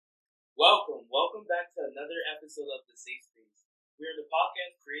Welcome back to another episode of The Safe Space. We are the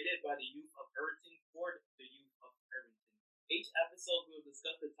podcast created by the youth of Irvington for the youth of Irvington. Each episode we will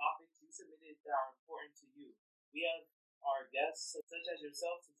discuss the topics you submitted that are important to you. We have our guests, such as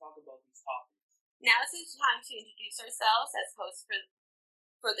yourself, to talk about these topics. Now is the time to introduce ourselves as hosts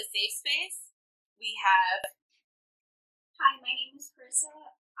for The Safe Space. We have... Hi, my name is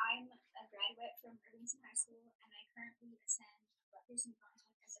Carissa. I'm a graduate from Irvington High School, and I currently attend Rutgers in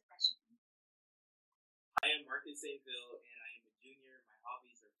Contact as a freshman. I am Marcus St. Ville, and I am a junior. My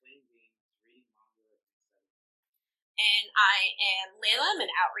hobbies are playing games, reading manga, etc. And I am Layla. I'm an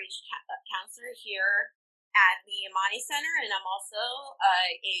outreach counselor here at the Imani Center, and I'm also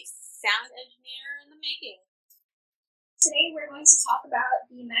a sound engineer in the making. Today we're going to talk about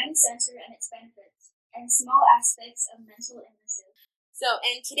the Imani Center and its benefits, and small aspects of mental illnesses.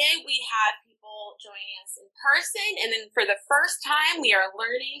 And today we have people joining us in person, and then for the first time we are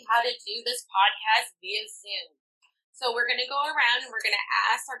learning how to do this podcast via Zoom. So we're going to go around and we're going to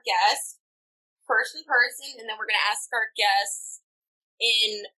ask our guests first in person, and then we're going to ask our guests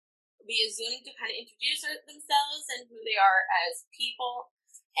in via Zoom to kind of introduce themselves and who they are as people.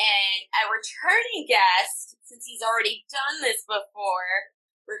 And a returning guest, since he's already done this before,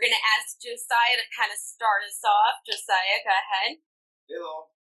 we're going to ask Josiah to kind of start us off. Josiah, go ahead.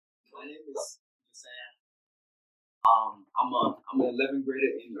 Hello, my name is Josiah. I'm an 11th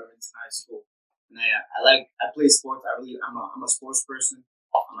grader in Irvington High School, and I play sports. I'm a sports person.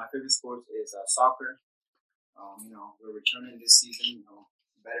 My favorite sport is soccer. We're returning this season.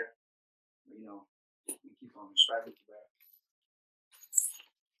 Better. We keep on striving for better.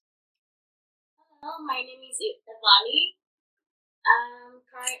 Hello, my name is Imani. I'm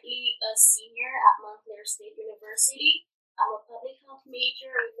currently a senior at Montclair State University. I'm a public health major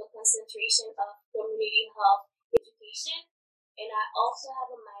with a concentration of community health education, and I also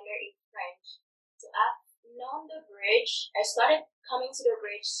have a minor in French. So I've known the bridge. I started coming to the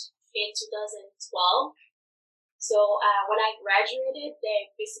bridge in 2012. So when I graduated,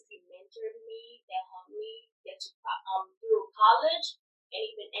 they basically mentored me. They helped me get to through college and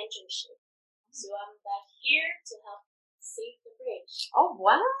even internship. So I'm back here to help save the bridge. Oh,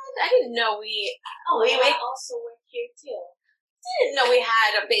 what? I didn't know I also work here too. I didn't know we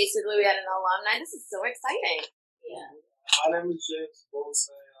had an alumni. This is so exciting. Yeah. My name is James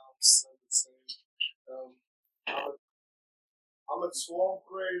Bolsay. I'm 17. I'm a 12th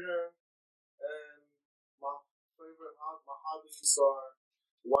grader, and my hobbies are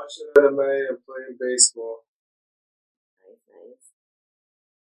watching anime and playing baseball. Nice.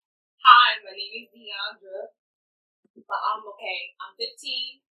 Hi, my name is Deandra. I'm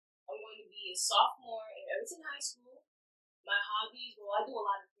 15. I'm going to be a sophomore in Irvington High School. My hobbies, I do a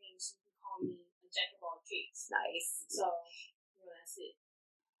lot of things. You can call me a jack of all trades. Nice. So, that's it.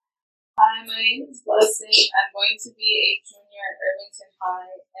 Hi, my name is Blessed. I'm going to be a junior at Irvington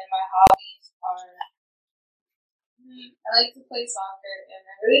High, and my hobbies are I like to play soccer, and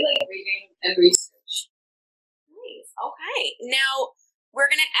I really like reading and research. Nice. Okay. Now, we're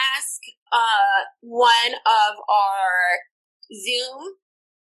going to ask one of our Zoom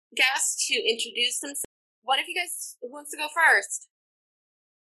guests to introduce themselves. One of you guys, who wants to go first?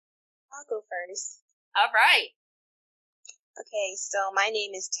 I'll go first. All right. Okay, so my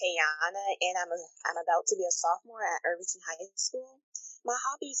name is Tayana, and I'm about to be a sophomore at Irvington High School. My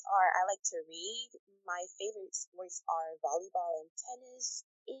hobbies are I like to read. My favorite sports are volleyball and tennis,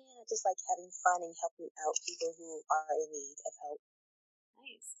 and I just like having fun and helping out people who are in need of help.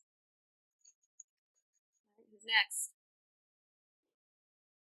 Nice. All right, who's next?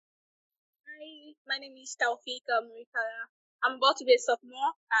 Hi, my name is Taufika Murikala. I'm about to be a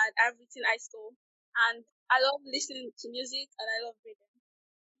sophomore at Irvington High School, and I love listening to music and I love reading.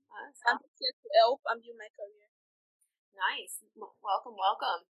 I'm here to help and build my career. Nice. Welcome.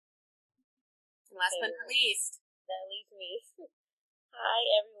 And last but not least. That leaves me. Hi,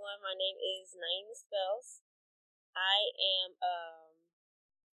 everyone. My name is Naima Spells.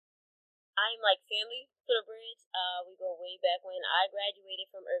 I'm like family to the bridge. We go way back when I graduated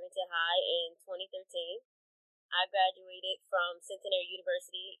from Irvington High in 2013. I graduated from Centenary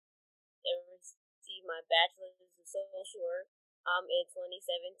University and received my bachelor's in social work in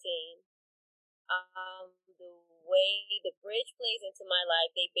 2017. The way the bridge plays into my life,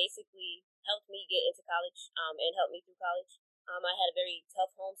 they basically helped me get into college and helped me through college. I had a very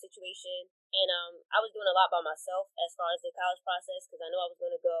tough home situation, and I was doing a lot by myself as far as the college process because I knew I was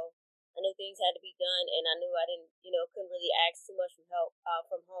going to go. I knew things had to be done, and I knew I couldn't really ask too much from help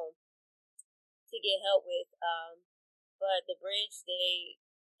from home to get help with. But the bridge,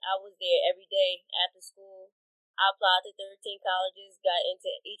 I was there every day after school. I applied to 13 colleges, got into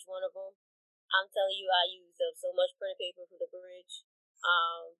each one of them. I'm telling you, I used up so much printer paper for the bridge.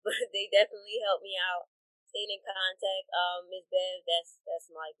 But they definitely helped me out. Stayed in contact. Miss Bev, that's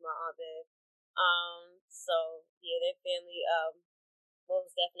like my aunt Bev. So yeah, their family,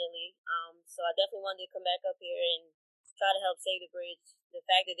 most definitely. So I definitely wanted to come back up here and try to help save the bridge. The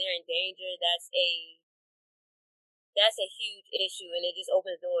fact that they're in danger, that's a huge issue, and it just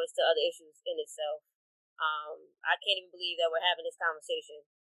opens doors to other issues in itself. I can't even believe that we're having this conversation.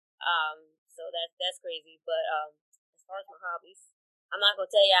 So that's crazy. But as far as my hobbies, I'm not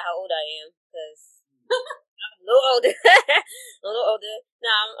gonna tell y'all how old I am because I'm a little older. A little older. No,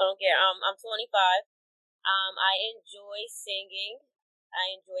 I don't care. I'm 25. I enjoy singing.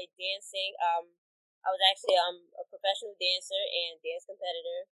 I enjoy dancing. I was actually a professional dancer and dance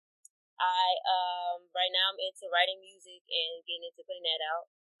competitor. I right now I'm into writing music and getting into putting that out.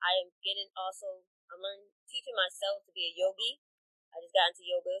 I'm learning teaching myself to be a yogi. I just got into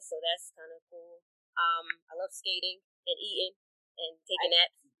yoga, so that's kind of cool. I love skating and eating and taking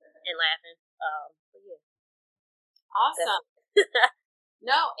naps and laughing. But yeah. Awesome.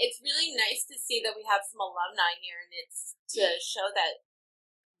 No, it's really nice to see that we have some alumni here, and it's to show that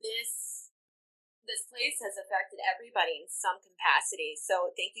this place has affected everybody in some capacity.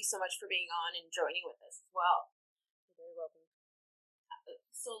 So thank you so much for being on and joining with us as well. You're very welcome.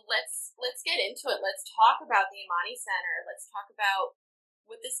 So let's get into it. Let's talk about the Imani Center. Let's talk about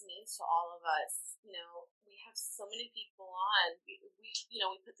what this means to all of us. You know, we have so many people on. We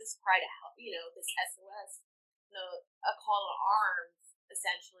put this cry to help. You know, this SOS. You know, a call to arms.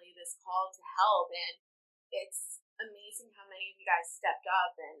 Essentially, this call to help, and it's amazing how many of you guys stepped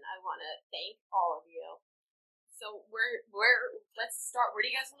up, and I want to thank all of you. So let's start. Where do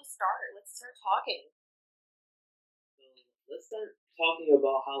you guys want to start? Let's start talking. Let's start talking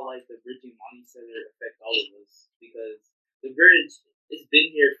about how like the Bridge Imani Center affects all of us, because the bridge has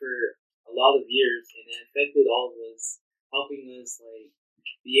been here for a lot of years and it affected all of us, helping us like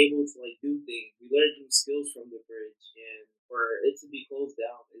be able to like do things. We learned new skills from the bridge, and for it to be closed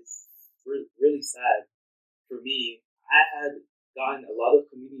down is really sad. For me, I had gotten a lot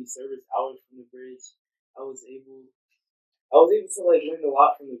of community service hours from the bridge. I was able to like learn a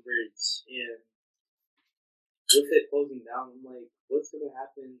lot from the bridge, and with it closing down, I'm like, what's gonna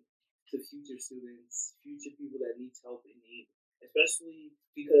happen to future students, future people that need help in need, especially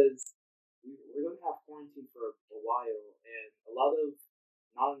because we're gonna have quarantine for a while, and a lot of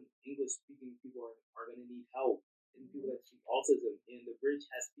non-English speaking people are gonna need help, and people that speak autism. And the bridge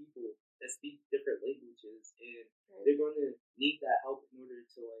has people that speak different languages, and they're gonna need that help in order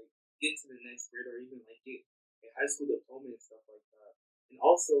to like get to the next grade or even like get a high school diploma and stuff like that. And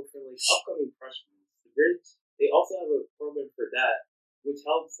also for like upcoming freshmen, the bridge, they also have a program for that, which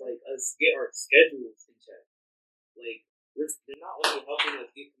helps like us get our schedules in check. Like they're not only helping us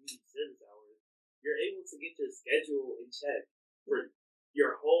get community service hours, you're able to get your schedule in check for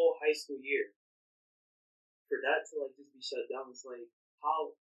your whole high school year. For that to like just be shut down, it's like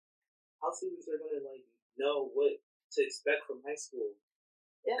how students are gonna like know what to expect from high school.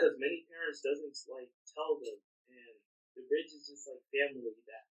 Yeah. Because many parents doesn't like tell them, and the bridge is just like family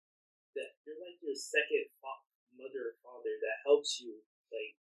that they're like your second mother or father that helps you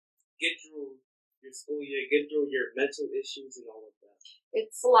like get through your school year, get through your mental issues and all of that.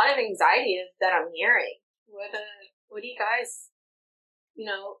 It's a lot of anxiety that I'm hearing. What do you guys? You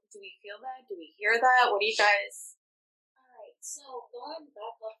know, do we feel that? Do we hear that? What do you guys? Alright, so going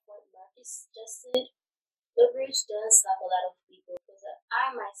back off what Marcus just said, the bridge does help a lot of people, because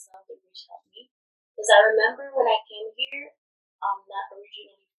I myself, the bridge helped me. Because I remember when I came here, I'm not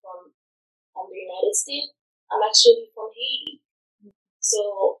originally from the United States. I'm actually from Haiti.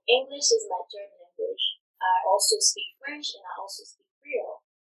 So English is my third language. I also speak French and I also speak Creole.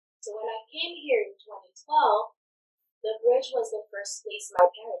 So when I came here in 2012, the bridge was the first place my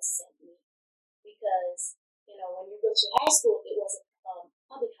parents sent me, because when you go to high school, it was a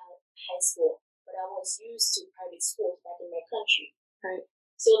public high school, but I was used to private schools back in my country. Right.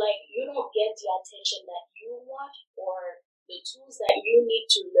 So like you don't get the attention that you want or the tools that you need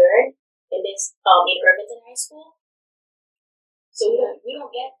to learn in this in Irvington High School. So we don't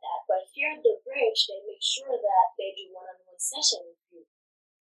get that, but here at the bridge, they make sure that they do one-on-one session with you.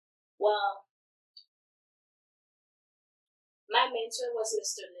 Well, my mentor was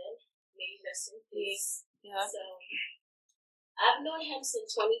Mr. Lin. May he rest in peace. Yeah. So I've known him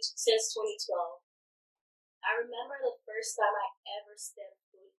since 2012. I remember the first time I ever stepped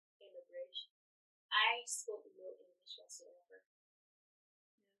foot in the bridge. I spoke no English whatsoever.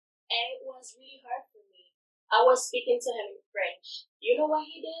 And it was really hard for me. I was speaking to him in French. You know what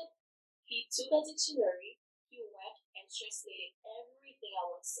he did? He took a dictionary, he went and translated everything I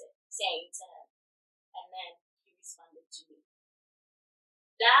was saying to him, and then he responded to me.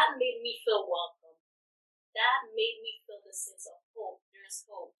 That made me feel welcome. That made me feel the sense of hope. There's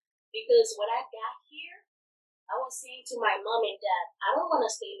hope. Because when I got here, I was saying to my mom and dad, I don't want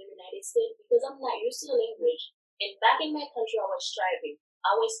to stay in the United States because I'm not used to the language. And back in my country, I was striving.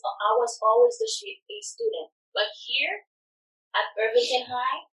 I was always the straight A student. But here at Irvington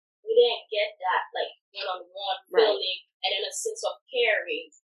High, we didn't get that like one-on-one feeling and then a sense of caring.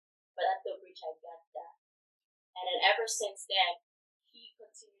 But at the bridge, I got that. And then ever since then, he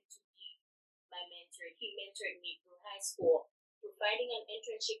continued to be my mentor. He mentored me through high school, through finding an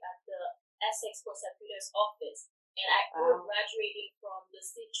internship at the Essex Prosecutor's Office, and graduating from the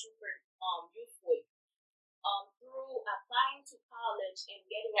State Trooper Youth Week, through applying to college and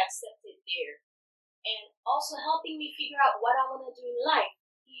getting accepted there, and also helping me figure out what I want to do in life.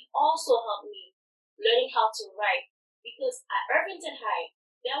 He also helped me learning how to write, because at Irvington High,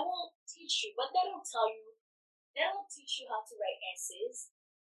 they won't teach you, but they don't teach you how to write essays.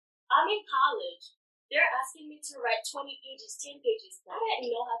 I'm in college. They're asking me to write 20 pages, 10 pages. I didn't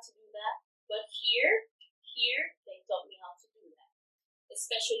know how to do that. But here, they taught me how to do that.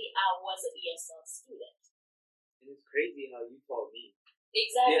 Especially I was an ESL student. And it's crazy how you taught me.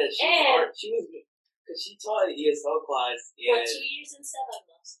 Exactly. Yeah, because she taught an ESL class. For 2 years and 7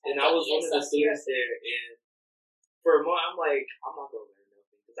 months. And I was one of the students there. And for a month, I'm like, I'm not going to learn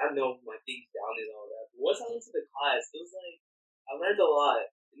nothing. Because I know my things down and all that. But once I went to the class, it was like, I learned a lot.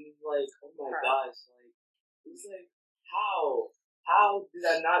 And it was like, oh my gosh. Like, it was like, how did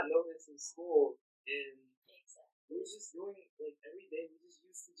I not know this in school? And we were just doing, like, every day, we just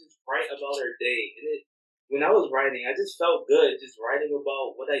used to just write about our day. And when I was writing, I just felt good just writing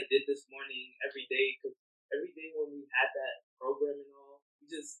about what I did this morning every day. Because every day when we had that program and all,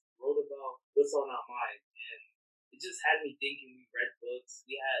 we just wrote about what's on our mind. And it just had me thinking. We read books.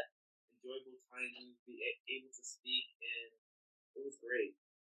 We had enjoyable times. We would be able to speak. And it was great.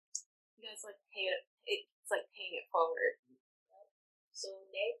 You guys like it's like paying it forward. So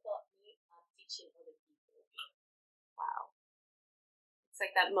they taught me teaching other people. Wow. It's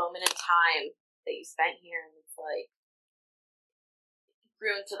like that moment in time that you spent here, and it's like it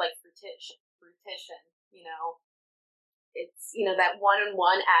grew into like fruition, you know. It's, you know, that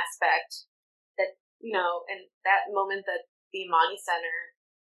one-on-one aspect that, you know, and that moment that the Imani Center,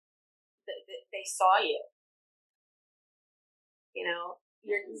 they saw you. You know,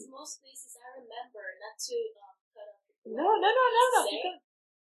 because most places I remember, not to cut off. No. I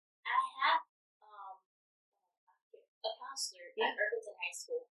had a counselor at Irvington High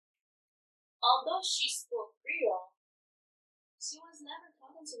School. Although she spoke Creole, she was never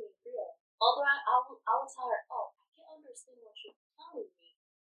talking to me in Creole. Although I would tell her, oh, I can't understand what you're telling me.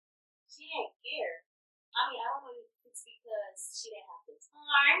 She didn't care. I mean, I don't know if it's because she didn't have the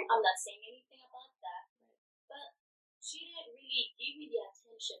time. I'm not saying anything about that. But she didn't really give me the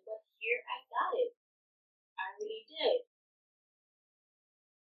attention. But here I got it. I really did.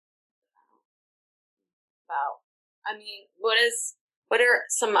 Wow. I mean, what are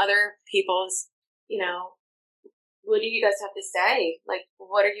some other people's, you know, what do you guys have to say? Like,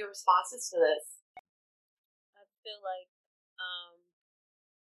 what are your responses to this? I feel like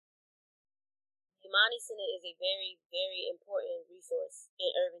Imani Center is a very, very important resource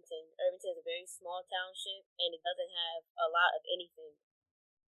in Irvington. Irvington is a very small township, and it doesn't have a lot of anything.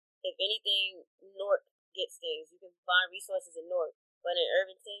 If anything, Newark gets things. You can find resources in Newark, but in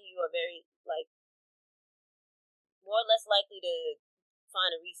Irvington, you are very, like, more or less likely to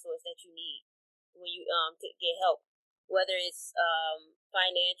find a resource that you need when you to get help, whether it's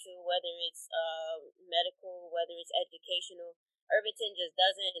financial, whether it's medical, whether it's educational. Irvington just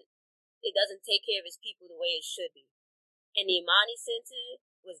doesn't take care of its people the way it should be. And the Imani Center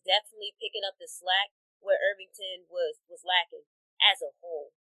was definitely picking up the slack where Irvington was lacking as a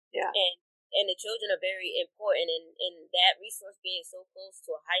whole. Yeah. And the children are very important, and that resource being so close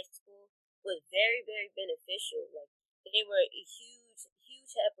to a high school was very, very beneficial. Like, they were a huge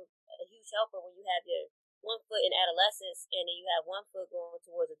helper when you have your one foot in adolescence and then you have one foot going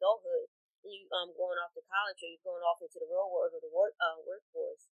towards adulthood, and you going off to college, or you're going off into the real world or the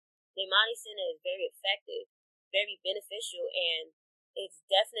workforce. The Imani Center is very effective, very beneficial, and it's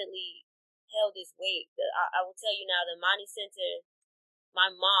definitely held its weight. I will tell you now, the Imani Center, my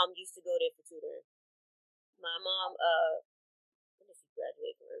mom used to go there for tutoring. My mom, when did she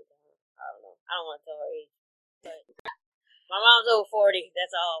graduate from Irvington? I don't know. I don't want to tell her age, but my mom's over 40.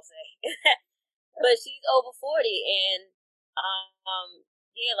 That's all I'll say. But she's over 40, and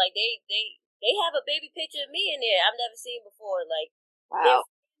yeah, like they have a baby picture of me in there. I've never seen before. Like, wow.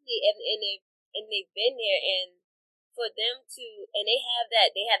 And and they've been there, and for them to, and they have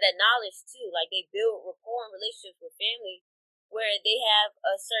that knowledge too. Like, they build rapport and relationships with family where they have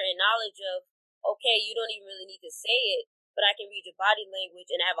a certain knowledge of, okay, you don't even really need to say it, but I can read your body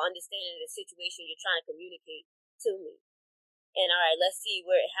language and have an understanding of the situation you're trying to communicate to me. And all right, let's see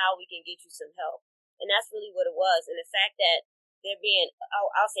how we can get you some help. And that's really what it was. And the fact that they're being,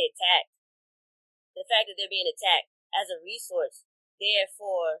 I'll say attacked. The fact that they're being attacked as a resource there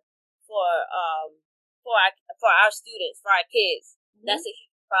for our students, for our kids, that's a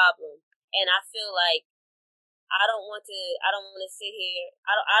huge problem. And I feel like I don't want to sit here.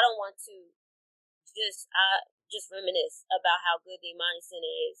 I don't want to just reminisce about how good the Imani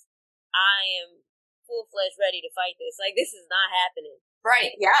Center is. I am full-fledged ready to fight this. Like, this is not happening.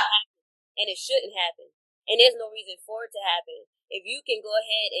 Right, yeah. And it shouldn't happen. And there's no reason for it to happen. If you can go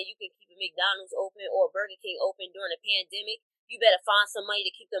ahead and you can keep a McDonald's open or Burger King open during a pandemic, you better find some money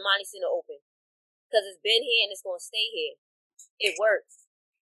to keep the Imani Center open. Because it's been here and it's going to stay here. It works.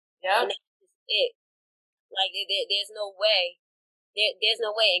 Yeah. And that's it. Like, there's no way. There's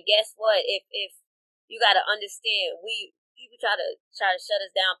no way. And guess what? If you got to understand, people try to shut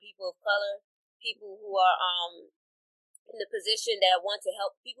us down. People of color, people who are in the position that want to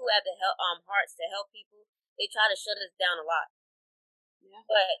help, people who have the hearts to help people, they try to shut us down a lot. Yeah.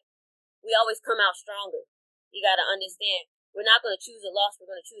 But we always come out stronger. You got to understand, we're not going to choose a loss. We're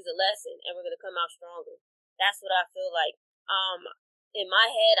going to choose a lesson, and we're going to come out stronger. That's what I feel like. In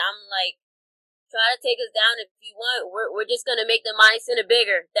my head, I'm like, try to take us down if you want. We're just gonna make the Imani Center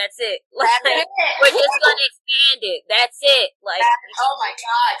bigger. That's it. Like, we're just gonna expand it. That's it. Like, oh my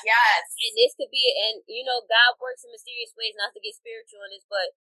God, yes. And this could be, and you know, God works in mysterious ways. Not to get spiritual on this,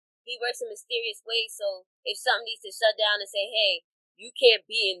 but He works in mysterious ways. So if something needs to shut down and say, "Hey, you can't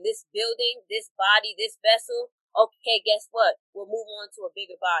be in this building, this body, this vessel," okay, guess what? We'll move on to a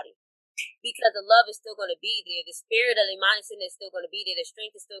bigger body. Because the love is still going to be there. The spirit of the Imani Center is still going to be there. The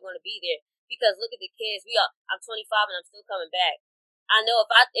strength is still going to be there. Because look at the kids. I'm 25 and I'm still coming back. I know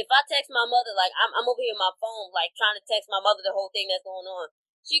if I text my mother, like, I'm over here on my phone, like, trying to text my mother the whole thing that's going on.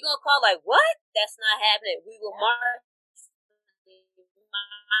 She going to call like, what? That's not happening. We will march the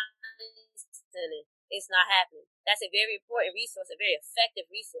Imani Center. It's not happening. That's a very important resource, a very effective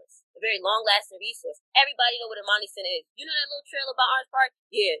resource, a very long-lasting resource. Everybody know what a Imani Center is. You know that little trail about Orange Park?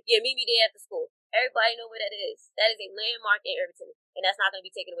 Yeah, meet me there after school. Everybody know where that is. That is a landmark in Irvington, and that's not going to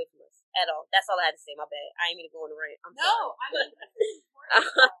be taken away from us at all. That's all I had to say. My bad. I ain't mean to go on the rant. I'm sorry. I mean, this is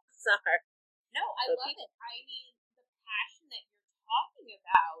important. Sorry. No, I love it. I mean, the passion that you're talking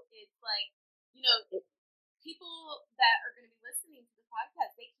about, it's like, you know, people that are going to be listening to the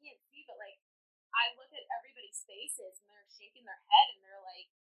podcast, they can't see, but like, I look at everybody's faces and they're shaking their head and they're like,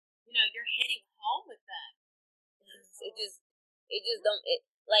 you know, you're hitting home with them. It just don't,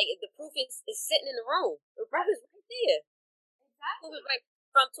 like, the proof is sitting in the room. The proof is right there. Exactly. The proof is right,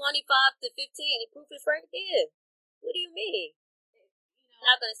 from 25 to 15, the proof is right there. What do you mean? I'm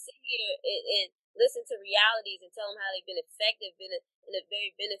not going to sit here and listen to realities and tell them how they've been effective in a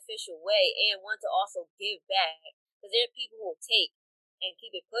very beneficial way, and want to also give back. Because there are people who will take and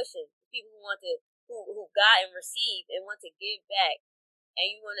keep it pushing. People who want to, who got and receive and want to give back. And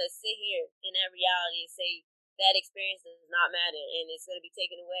you want to sit here in that reality and say that experience does not matter and it's going to be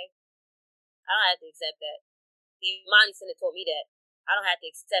taken away. I don't have to accept that. The Imani Center taught me that. I don't have to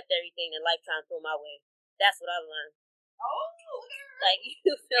accept everything that life trying to throw my way. That's what I learned. Oh, like,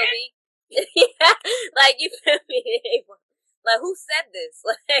 you feel me? Yeah, like, you feel me? Like, who said this?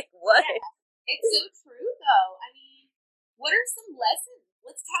 Like, what? Yeah. It's so true, though. I mean, what are some lessons?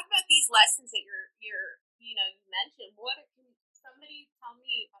 Let's talk about these lessons that you mentioned. Can somebody tell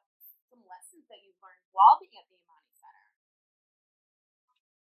me some lessons that you've learned while being at the Imani Center?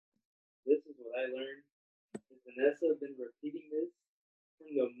 This is what I learned. And Vanessa has been repeating this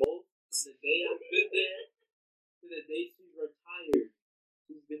from the day I've been there to the day she's retired.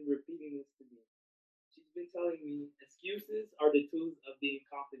 She's been repeating this to me. She's been telling me excuses are the tools of the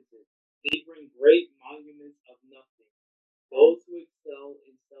incompetent. They bring great monuments of nothing. Those who excel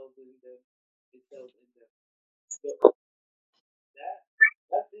in them. So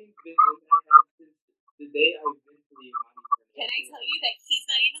that thing's been in my head since the day I've been to the Imani Center. Can I tell you that he's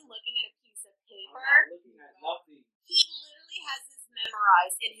not even looking at a piece of paper? I'm not looking at nothing. He literally has this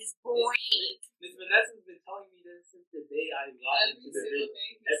memorized in his brain. Miss Vanessa's been telling me this since the day I got into the room.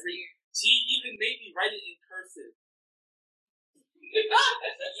 She even made me write it in cursive. She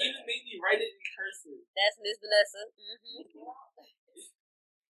even made me write it in cursive. That's Miss Vanessa. Mm-hmm.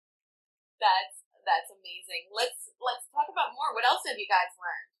 That's amazing. Let's talk about more. What else have you guys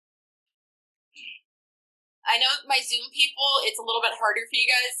learned? I know my Zoom people, it's a little bit harder for you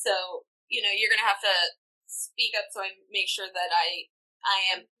guys, so you're gonna have to speak up so I make sure that I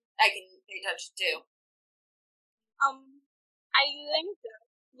can pay attention to. I learned that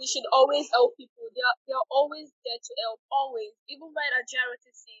we should always help people. They're always there to help, always. Even right at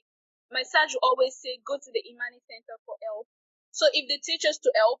JRTC, my Saj will always say, go to the Imani Center for help. So if they teach us to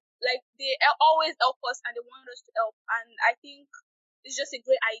help, like they always help us and they want us to help. And I think it's just a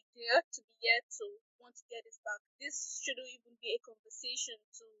great idea to be here to want to get this back. This shouldn't even be a conversation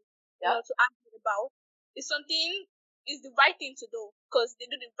to to argue about. It's the right thing to do because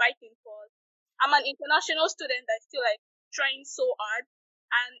they do the right thing for us. I'm an international student that's still like trying so hard,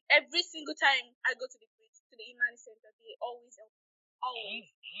 and every single time I go to the bridge to the Imani Center, they always help. Always.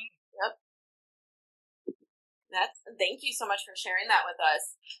 Yep. Thank you so much for sharing that with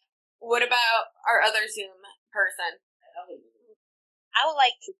us. What about our other Zoom person? I would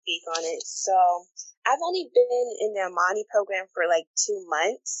like to speak on it. So I've only been in the Imani program for like 2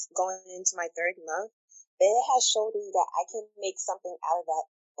 months, going into my 3rd month, but it has showed me that I can make something out of that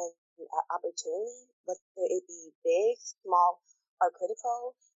and an opportunity, whether it be big, small, or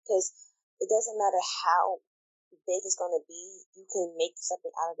critical, because it doesn't matter how big it's going to be, you can make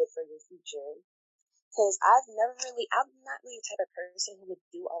something out of it for your future. Because I'm not really the type of person who would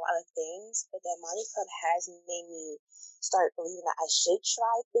do a lot of things, but the Imani Club has made me start believing that I should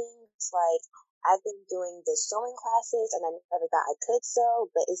try things. Like, I've been doing the sewing classes, and I never thought I could sew,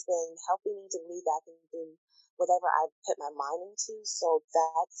 but it's been helping me to believe that I can do whatever I put my mind into. So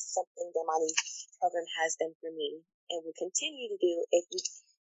that's something the Imani program has done for me, and will continue to do if we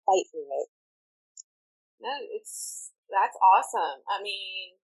fight for it. No, that's awesome. I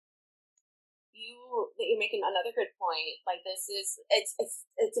mean, you're making another good point. Like, it's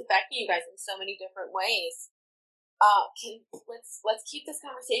affecting you guys in so many different ways. Let's keep this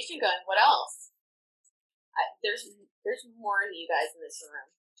conversation going. What else? There's more of you guys in this room.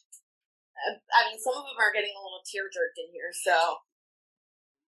 I mean, some of them are getting a little tear jerked in here. So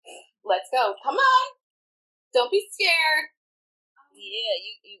let's go. Come on, don't be scared. Yeah,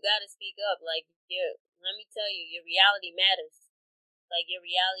 you gotta speak up. Like, let me tell you, your reality matters. Like, your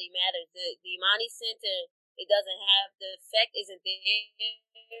reality matters. The Imani Center, it doesn't have, the effect isn't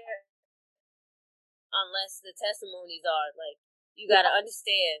there unless the testimonies are. Like, you gotta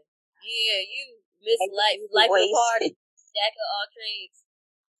understand. Yeah, you miss life of the party, jack of all trades.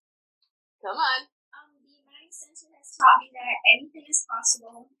 Come on. The Imani Center has taught me that anything is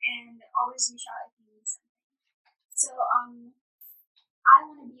possible and always reach out if you need something. So, I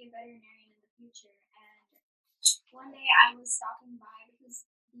want to be a veterinarian in the future, and one day I was stopping by because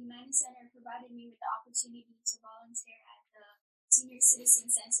the Imani Center provided me with the opportunity to volunteer at the Senior Citizen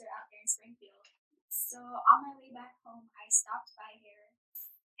Center out there in Springfield. So on my way back home, I stopped by here,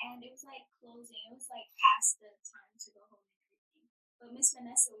 and it was like closing. It was like past the time to go home and everything. But Miss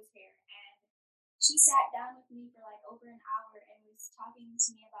Vanessa was here, and she sat down with me for like over an hour and was talking to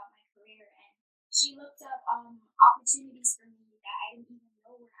me about my career. And she looked up opportunities for me that I didn't even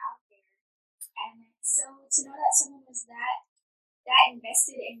know were out there. And so to know that someone was that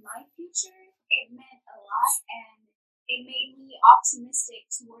invested in my future, it meant a lot, and it made me optimistic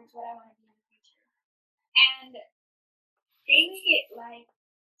towards what I want to be in the future. And they make it like,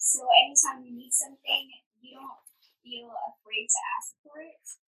 so anytime you need something, you don't feel afraid to ask for it.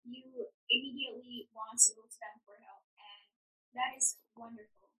 You immediately want to go to them for help, and that is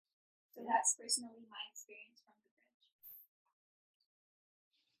wonderful. So that's personally my experience from the bridge.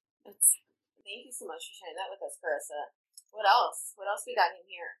 Thank you so much for sharing that with us, Carissa. What else? What else we got in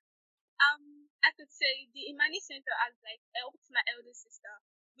here? I could say the Imani Center has like helped my elder sister.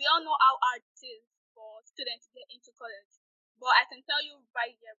 We all know how hard it is for students to get into college, but I can tell you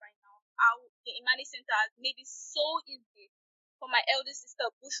right here, right now, how the Imani Center has made it so easy for my elder sister,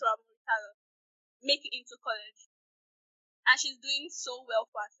 Bushra Muritala, make it into college. And she's doing so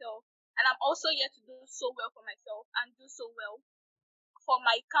well for herself. And I'm also here to do so well for myself and do so well for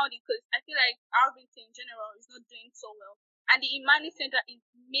my county, because I feel like Irvington in general is not doing so well. And the Imani Center is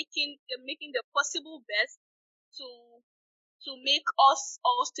making the possible best to make us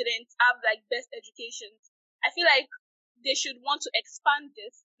all students have like best educations. I feel like they should want to expand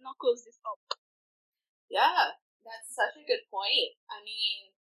this, not close this up. Yeah, that's such a good point. I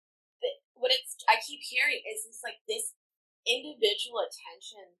mean, I keep hearing is this individual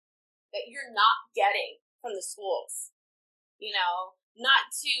attention that you're not getting from the schools.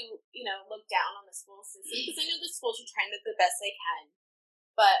 Not to, look down on the school system, because I know the schools are trying to do the best they can.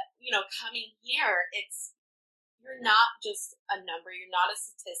 But, coming here, you're not just a number, you're not a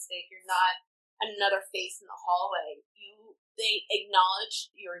statistic, you're not another face in the hallway. They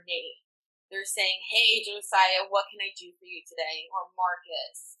acknowledge your name. They're saying, hey, Josiah, what can I do for you today? Or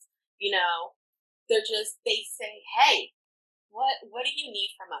Marcus, You know, they say, hey, what do you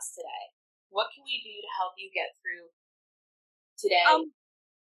need from us today? What can we do to help you get through today? Oh,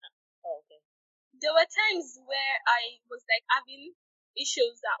 okay. There were times where I was like having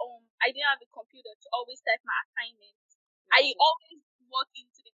issues at home. I didn't have a computer to always type my assignments. I always walk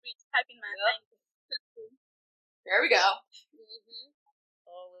into the bridge typing my assignments. There we go.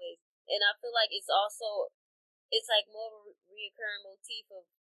 Always. And I feel like it's like more of a reoccurring motif of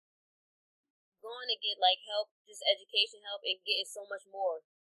going to get like help, just education help, and getting so much more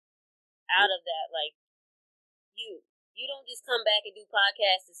out of that. Like you don't just come back and do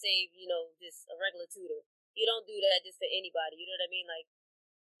podcasts to save, just a regular tutor. You don't do that just for anybody. You know what I mean? Like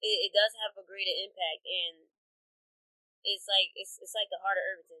it does have a greater impact, and it's like the heart of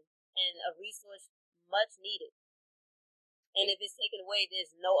Irvington and a resource much needed. And if it's taken away,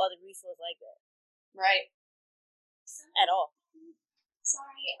 there's no other resource like that. Right. At all.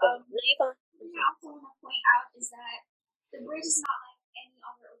 Sorry. No, you're fine. What I also want to point out is that the bridge is not like any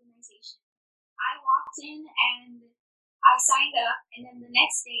other organization. I walked in and I signed up, and then the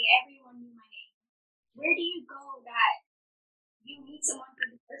next day, everyone knew my name. Where do you go that you meet someone for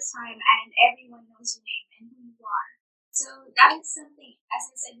the first time and everyone knows your name and who you are? So that is something, as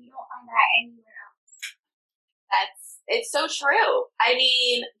I said, you don't find that anywhere else. It's so true. I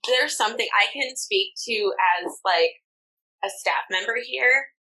mean, there's something I can speak to as like a staff member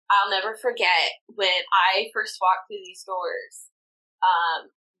here. I'll never forget when I first walked through these doors.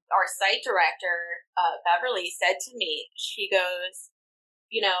 Our site director, Beverly, said to me, she goes,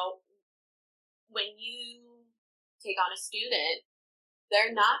 when you take on a student,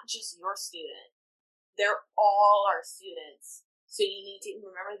 they're not just your student. They're all our students. So you need to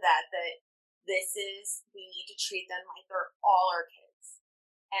remember that we need to treat them like they're all our kids.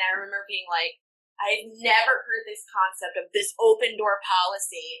 And I remember being like, I've never heard this concept of this open door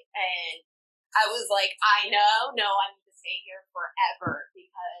policy. And I was like, I need to stay here forever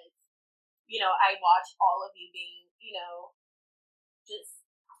because, I watch all of you being, just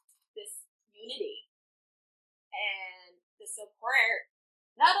this unity and the support,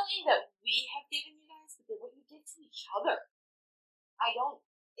 not only that we have given you guys, but what you give to each other.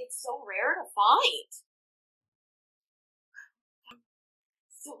 It's so rare to find.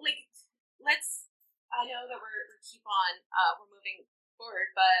 So, I know that we're moving forward,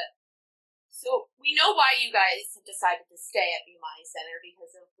 but so we know why you guys have decided to stay at the Imani Center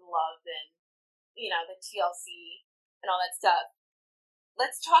because of the love and, the TLC and all that stuff.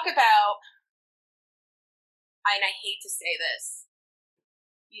 Let's talk about, and I hate to say this,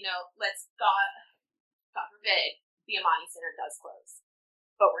 God forbid, the Imani Center does close.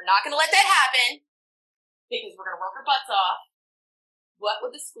 But we're not going to let that happen because we're going to work our butts off. What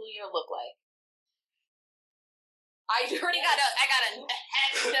would the school year look like? I already got a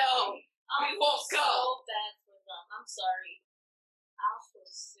heck no. We won't go. So bad for them. I'm sorry. I feel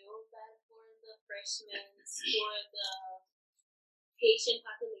so bad for the freshmen, for the Haitian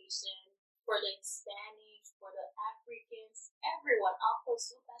population, for the Hispanics, for the Africans, everyone. I feel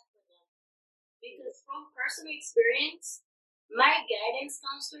so bad for them. Because from personal experience, my guidance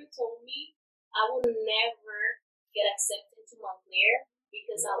counselor told me I will never get accepted to Montclair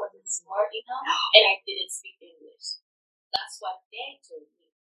because I wasn't smart enough and I didn't speak English. That's what they told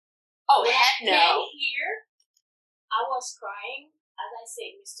me. Oh, when heck I no. came here, I was crying. As I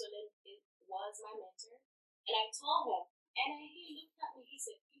said, Mr. Lin was my mentor. And I told him, and he looked at me, he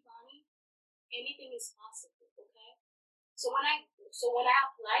said, Imani, anything is possible, okay? So when I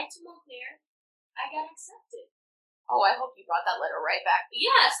applied to Montclair, I got accepted. Oh, I hope you brought that letter right back.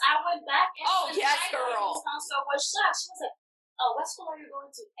 Yes, I went back. And yes, my girl. guidance counselor was shocked. She was like, oh, what school are you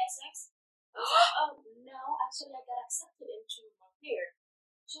going to? Essex? I was like, oh, no, actually I got accepted into Montclair.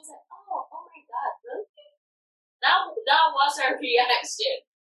 She was like, oh my God, really? That was her reaction.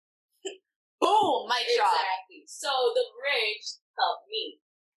 Boom, mic drop. Exactly. So the bridge helped me.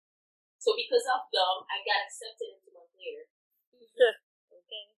 So because of them, I got accepted into Montclair.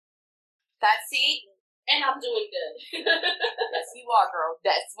 Okay. That's it. And I'm doing good. Yes, you are, girl.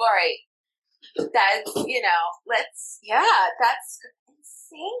 That's right. That's, that's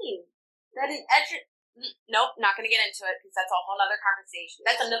insane. That is nope, not going to get into it because that's a whole other conversation.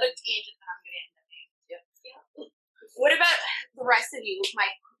 That's another tangent that I'm going to end up getting into. Yeah. What about the rest of you, my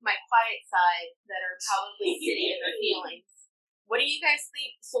quiet side that are probably sitting in their feelings? What do you guys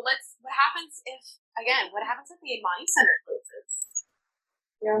think? So what happens if the Imani Center closes?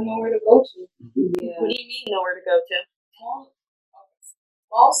 You have nowhere to go to. Yeah. What do you mean nowhere to go to?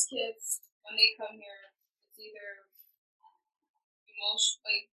 Most kids, when they come here, it's either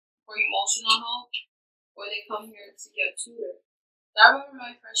for emotional help, or they come here to get tutored. I remember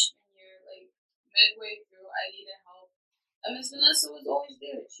my freshman midway through, I needed help. And Miss Vanessa was always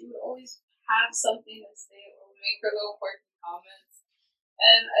there. She would always have something to say or make her little quirky comments.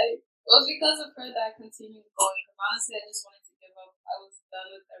 And it was because of her that I continued going. Because honestly, I just wanted to give up. I was done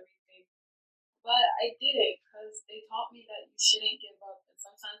with everything. But I did it because they taught me that you shouldn't give up. And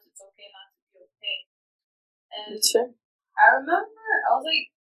sometimes it's okay not to be okay. And Sure. I remember I was like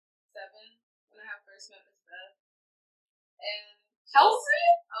 7 when I first met Miss Beth. And How old were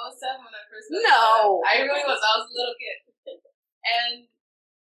you? I was 7 when I first met No. Miss Beth. I really was. I was a little kid. And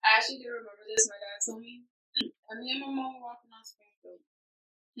I actually do remember this. My dad told me. And me and my mom were walking on Springfield.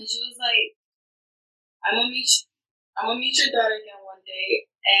 And she was like, I'm gonna meet your daughter again one day,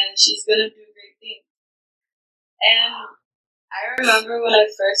 and she's gonna do great things. And I remember when I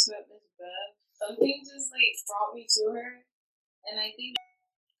first met Miss Beth, something just like brought me to her, and I think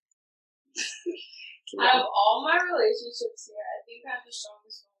out of all my relationships here, I think I have the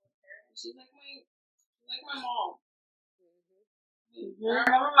strongest one with her. And she's like my mom. Mm-hmm. I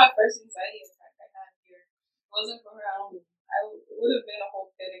remember my first anxiety attack I had here. If it wasn't for her, I would have been a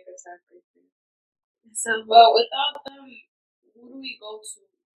whole panic attack right there. So, but without them, who do we go to?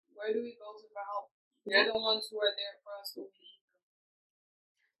 Where do we go to for help? They're the ones who are there for us when we need them.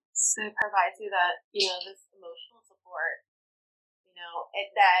 So it provides you that, this emotional support,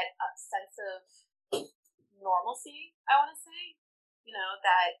 that sense of normalcy, I want to say,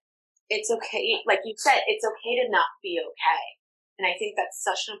 that it's okay. Like you said, it's okay to not be okay. And I think that's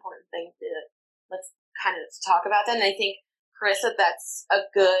such an important thing let's kind of talk about that. And I think, Carissa, that's a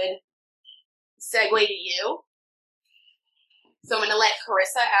good segue to you. So I'm going to let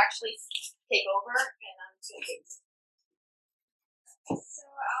Carissa actually take over, and I'm going to take. So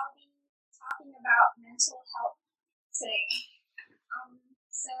I'll be talking about mental health today.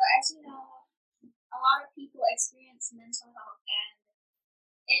 So as you know, a lot of people experience mental health, and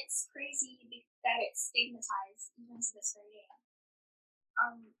it's crazy that it's stigmatized even to this very day.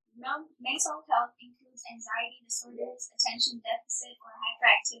 Mental health includes anxiety disorders, attention deficit or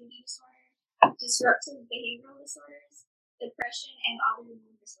hyperactivity disorder, disruptive behavioral disorders, depression, and other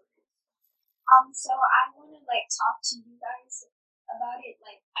mood disorders. So I want to talk to you guys about it,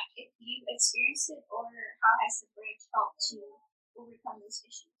 if you experienced it or how has the bridge helped to overcome those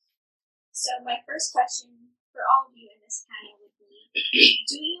issues. So my first question for all of you in this panel would be,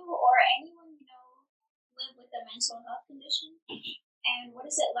 do you or anyone you know live with a mental health condition? And what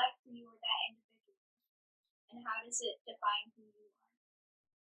is it like for you or that individual? And how does it define who you are?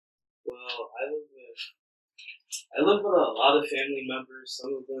 Well, I live with a lot of family members.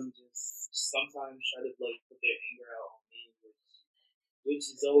 Some of them just sometimes try to put their anger out on me,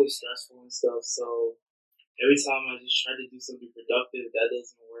 which is always stressful and stuff. So every time I just try to do something productive, that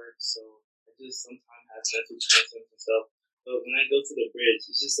doesn't work. So I just sometimes have mental tensions and stuff. But when I go to the bridge,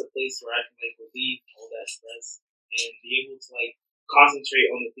 it's just a place where I can relieve all that stress and be able to concentrate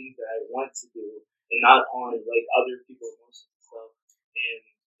on the things that I want to do and not on other people's emotions and stuff. And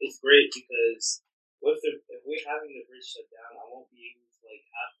it's great because if we're having the bridge shut down, I won't be able to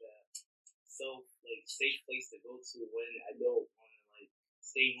have that safe place to go to when I don't want to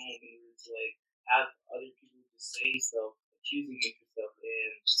stay home in order to have other people just saying stuff, accusing me for stuff,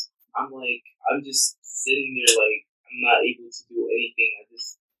 and I'm just sitting there I'm not able to do anything. I'm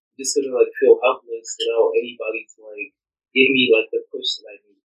just gonna feel helpless without anybody to give me the push that I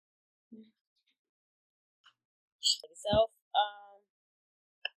need. Myself,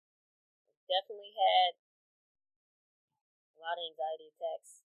 definitely had a lot of anxiety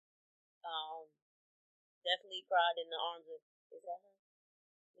attacks. Definitely cried in the arms of, is that her?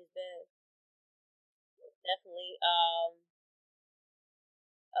 Miss Beth. Definitely,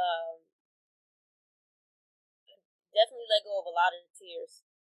 definitely let go of a lot of tears.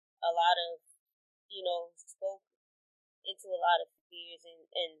 A lot of, spoke into a lot of fears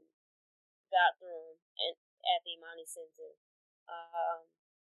and got through them at the Imani Center.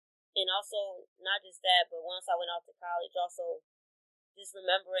 And also, not just that, but once I went off to college, also just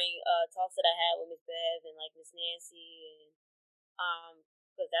remembering talks that I had with Miss Bev and Miss Nancy, and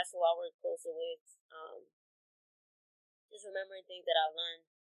because that's who I work closer with. Just remembering things that I learned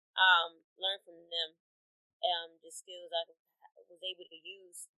from them, just skills I was able to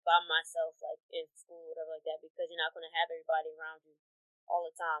use by myself, in school, whatever like that, because you're not going to have everybody around you all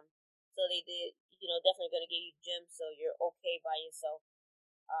the time. So they did, definitely going to give you gems so you're okay by yourself.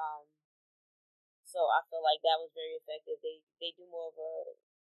 So I feel like that was very effective. They do more of a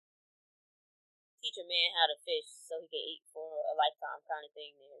teach a man how to fish so he can eat for a lifetime kind of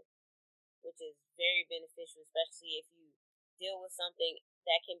thing there, which is very beneficial, especially if you deal with something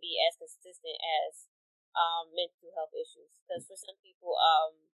that can be as consistent as mental health issues. Because for some people,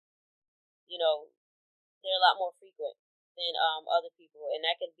 they're a lot more frequent than other people, and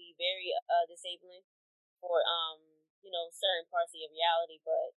that can be very disabling for certain parts of your reality.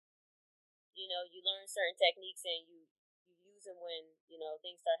 But you learn certain techniques and you use them when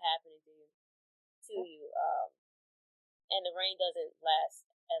things start happening to you, and the rain doesn't last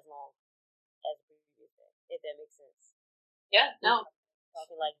as long as the previous day, if that makes sense. Yeah, no.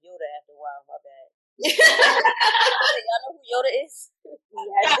 Talking like Yoda after a while, my bad. Y'all know who Yoda is?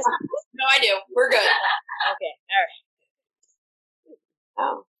 Yes. No, I do. We're good. Okay, all right.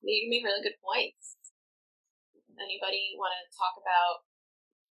 Oh, you make really good points. Anybody want to talk about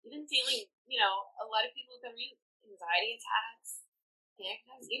even feeling, a lot of people with anxiety attacks, panic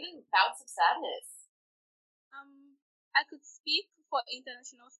attacks, even bouts of sadness? I could speak for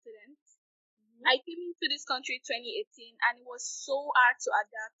international students. I came into this country 2018 and it was so hard to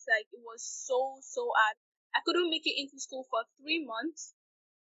adapt. Like, it was so hard. I couldn't make it into school for 3 months.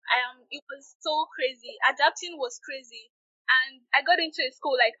 It was so crazy. Adapting was crazy. And I got into a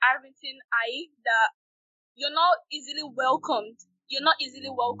school like Irvington that you're not easily welcomed. You're not easily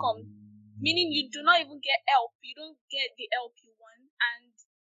welcomed. Meaning you do not even get help. You don't get the help you want. And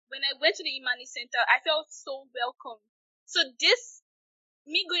when I went to the Imani Center, I felt so welcome. So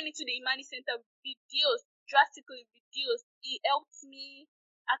me going into the Imani Center drastically reduced. It helped me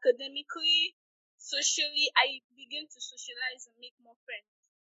academically, socially. I began to socialize and make more friends.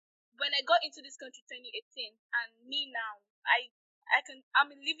 When I got into this country 2018, and me now,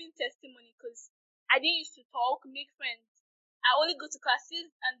 I'm a living testimony because I didn't used to talk, make friends. I only go to classes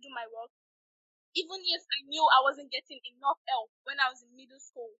and do my work. Even if I knew I wasn't getting enough help when I was in middle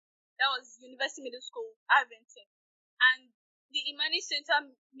school, that was University Middle School, Irvington, and the Imani Center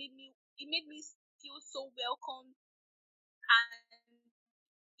made me feel so welcome, and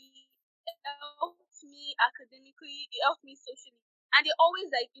it helped me academically, it helped me socially. And they always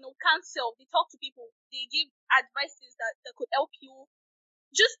counsel, they talk to people, they give advices that could help you,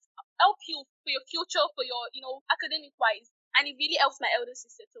 just help you for your future, for your, academic wise. And it really helps my elder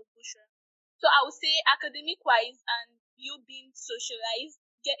sister to push her. So I would say academic wise and you being socialized,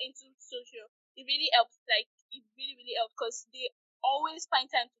 get into social, it really helps. Like, it really, really helps because they always find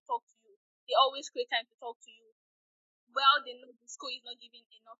time to talk to you. They always create time to talk to you. Well, they know the school is not giving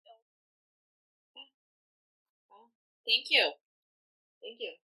enough help. Thank you. Thank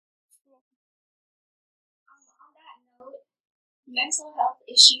you. On that note, mental health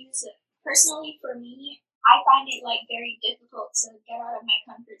issues, personally for me, I find it very difficult to get out of my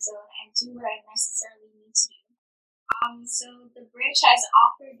comfort zone and do what I necessarily need to do. So the bridge has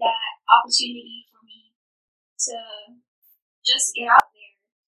offered that opportunity for me to just get out there,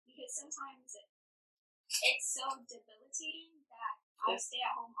 because sometimes it's so debilitating that I stay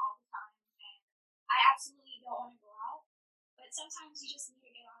at home all the time and I absolutely don't want to go out, but sometimes you just need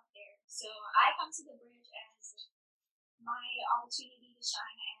to get out there. So I come to the bridge as my opportunity to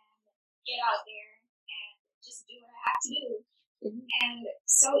shine and get out there and just do what I have to do. Mm-hmm. And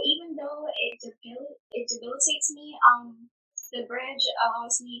so even though it debilitates me, the bridge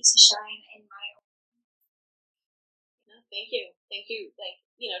allows me to shine in my own. Thank you.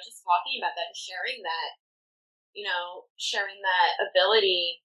 Just talking about that and sharing that, sharing that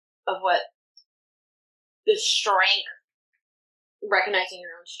ability of what the strength, recognizing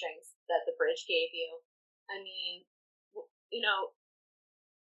your own strengths that the bridge gave you. I mean,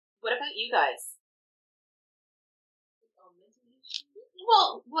 what about you guys?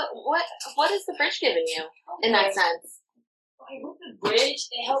 Well, what is the bridge giving you in that sense? Okay, with the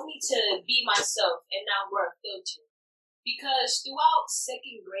bridge, it helped me to be myself and not wear a filter. Because throughout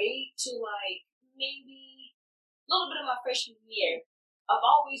second grade to maybe a little bit of my freshman year, I've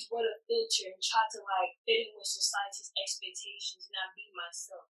always wore a filter and tried to fit in with society's expectations and not be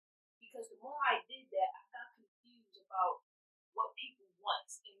myself. Because the more I did that, I got confused about what people want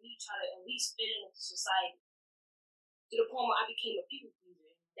and me trying to at least fit in with society. To the point where I became a people pleaser.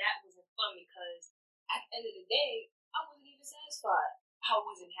 And that wasn't fun because at the end of the day, I wasn't even satisfied. I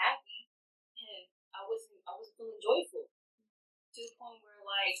wasn't happy and I wasn't feeling joyful. To the point where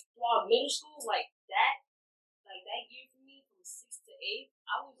throughout middle school, that year for me from 6 to 8,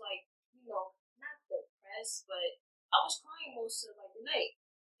 I was not depressed, but I was crying most of the night.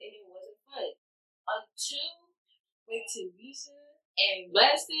 And it wasn't fun. Until when Teresa and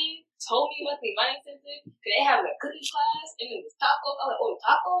Blessing told me about the Imani Center, because they have a cooking class, and it was tacos. I was like, oh,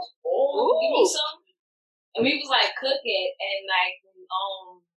 tacos? Oh, give me some. And we was cooking, and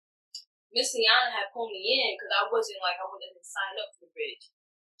Miss Liana had pulled me in because I wasn't signed up for the bridge.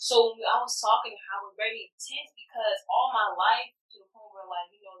 So when I was talking, I was very intense because all my life, to the point where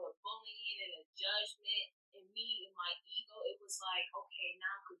the bullying and the judgment and me and my ego, it was like, okay,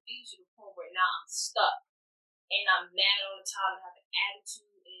 now I'm confused to the point where now I'm stuck. And I'm mad all the time and have an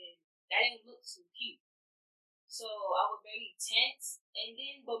attitude, and that didn't look too cute. So I was very tense. And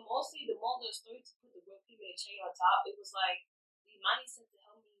then, but mostly the moral of the story, to put the real people in the cherry on top, it was like the Imani Center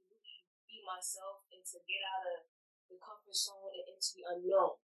helped me really be myself and to get out of the comfort zone and into the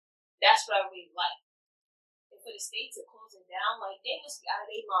unknown. That's what I really like. And for the state to close it down, like, they must be out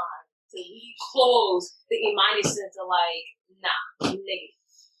of their mind to really close the Imani Center, like, nah, nigga.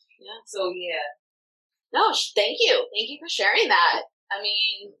 Yeah. So, yeah. No, thank you. Thank you for sharing that. I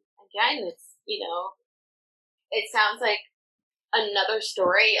mean, again, it's, it sounds like another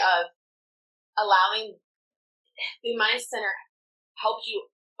story of allowing the Imani Center helped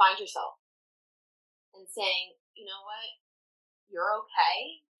you find yourself and saying, you know what, you're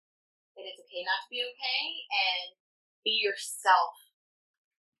okay, and it's okay not to be okay, and be yourself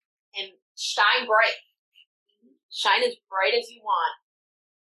and shine bright. Shine as bright as you want.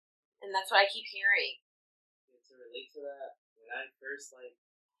 And that's what I keep hearing. To relate to that, when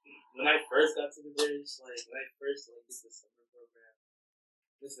I first got to the village, when I first did the summer program,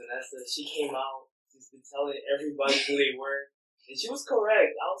 Miss Vanessa, she came out, she's been telling everybody who they were, and she was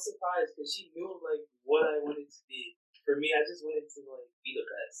correct. I was surprised because she knew what I wanted to be. For me, I just wanted to be the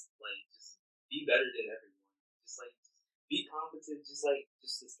best, just be better than everyone, just be competent, just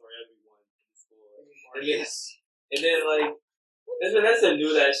destroy everyone in school. And then Miss Vanessa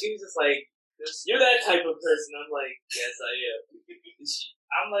knew that. She was just like, you're that type of person. I'm like, yes, I am.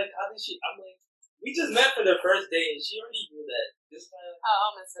 I'm like, how did she? I'm like, we just met for the first day, and she already knew that. This time,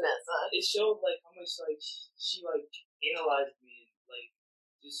 Miss Vanessa. It showed how much she analyzed me and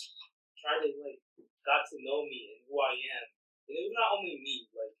just tried to got to know me and who I am. And it was not only me.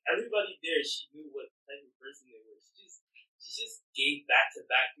 Everybody there, she knew what type of person they were. She just gave back to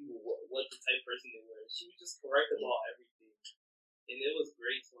back people what the type of person they were. She was just correct about everything. And it was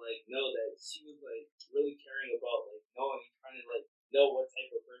great to know that she was really caring about knowing, trying to know what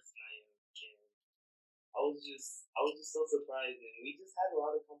type of person I am. And I was just so surprised, and we just had a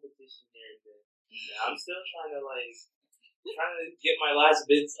lot of competition here and there. And I'm still trying to get my last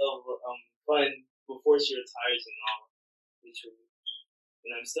bits of fun before she retires and all.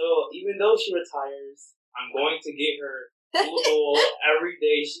 And I'm still, even though she retires, I'm going to get her food every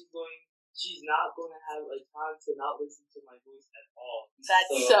day. She's not going to have time to not listen to my voice at all.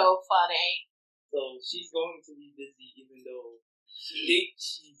 That's so funny. So she's going to be busy even though she thinks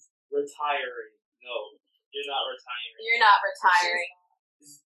she's retiring. No, you're not retiring. You're not retiring.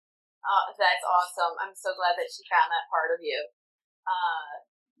 That's awesome. I'm so glad that she found that part of you.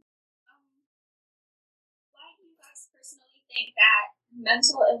 Why do you guys personally think that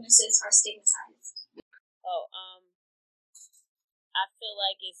mental illnesses are stigmatized? I feel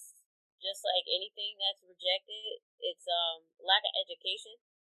like it's just like anything that's rejected. It's lack of education,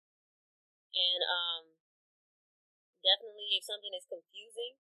 and definitely if something is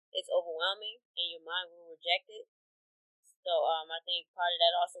confusing, it's overwhelming, and your mind will reject it. So I think part of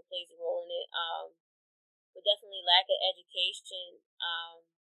that also plays a role in it. But definitely lack of education.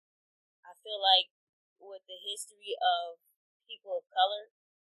 I feel like with the history of people of color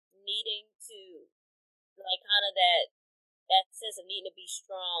needing to kind of that sense of needing to be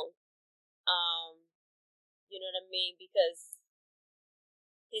strong. You know what I mean? Because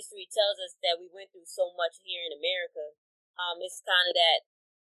history tells us that we went through so much here in America. It's kind of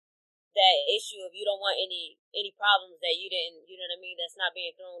that issue of you don't want any problems that you didn't, you know what I mean, that's not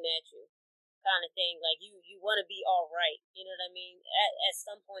being thrown at you, kind of thing. You want to be all right, you know what I mean, at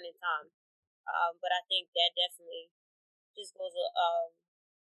some point in time. But I think that definitely just goes.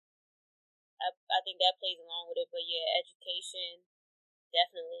 I think that plays along with it. But yeah, education,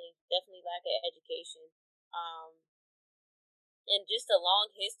 definitely lack of education. And just a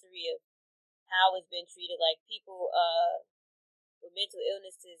long history of how it's been treated. Like people with mental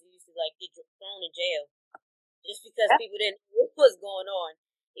illnesses used to get thrown in jail just because people didn't know what was going on.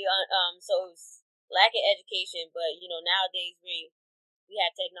 So it was lack of education. But nowadays we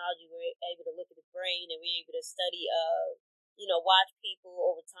have technology. We're able to look at the brain and we're able to study watch people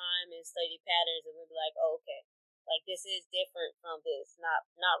over time and study patterns, and we'll be like, oh, okay, this is different from this.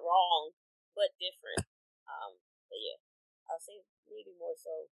 Not wrong, but different. But yeah, I'll say maybe more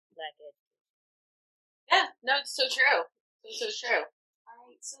so lack of education. Yeah, no, it's so true. So true.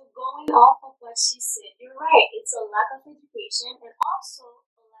 Alright, so going off of what she said, you're right. It's a lack of education and also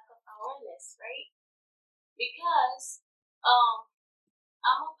a lack of awareness, right? Because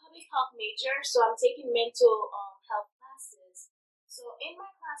I'm a public health major, so I'm taking mental health classes. So in my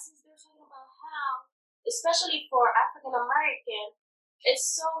classes, they're talking about how, especially for African American,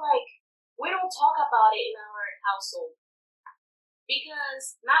 it's so we don't talk about it in our household.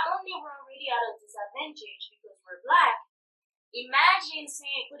 Because not only we're already at a disadvantage because we're black, imagine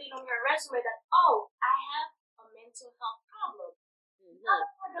putting on your resume that, oh, I have a mental health problem. How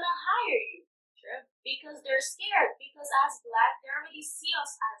am I going to hire you? Sure. Because they're scared. Because as black, they already see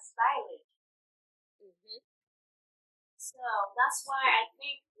us as violent. So that's why I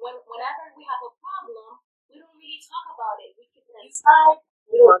think whenever we have a problem, we don't really talk about it. We keep it inside.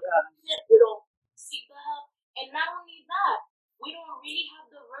 We don't seek the help. And not only that, we don't really have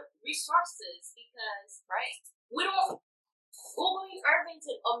the resources because, we don't Google in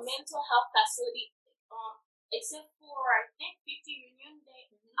Irvington a mental health facility, except for, I think, 50 Union Day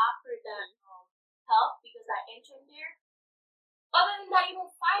after that help because I entered there. Other than that, you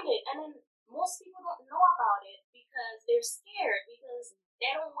don't find it. And then most people don't know about it because they're scared because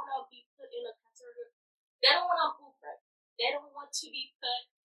they don't want to be put in a category. They don't want to They don't want to be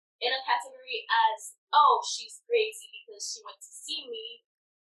put in a category as, oh, she's crazy because she went to see me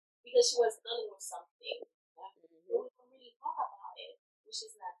because she was dealing with something. We don't really talk about it, which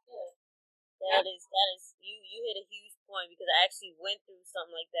is not good. That is you hit a huge point because I actually went through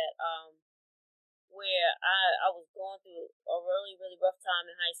something like that. Where I was going through a really, really rough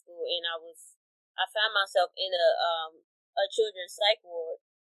time in high school, and I found myself in a children's psych ward,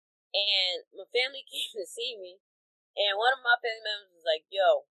 and my family came to see me, and one of my family members was like,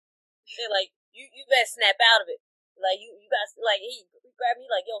 "Yo," they're like, "You better snap out of it." Like you guys, like he grabbed me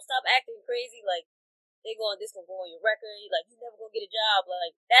like, "Yo, stop acting crazy." Like this gonna go on your record. Like you never gonna get a job.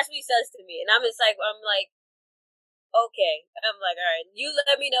 Like that's what he says to me, and I'm like. Okay, I'm like, all right. You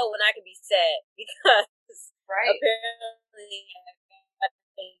let me know when I can be sad because apparently I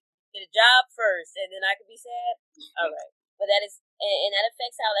get a job first, and then I can be sad. All right, but that is, and that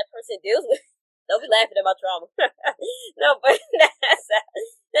affects how that person deals with. Don't be laughing at my trauma. No, but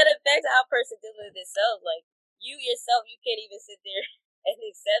that affects how a person deals with themselves. Like you yourself, you can't even sit there and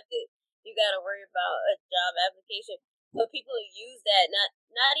accept it. You got to worry about a job application. But people use that,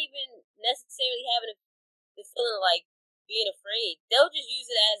 not even necessarily having the feeling like being afraid. They'll just use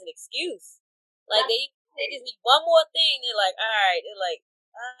it as an excuse. Like they just need one more thing. They're like, all right. They're like,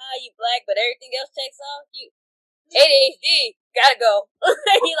 you black, but everything else checks off. You ADHD, gotta go.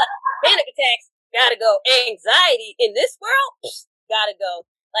 You like panic attacks, gotta go. Anxiety in this world, gotta go.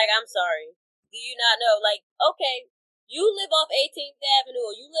 Like I'm sorry. Do you not know? Like okay, you live off 18th Avenue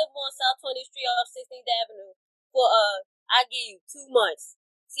or you live on South 20th Street off 16th Avenue for I give you 2 months.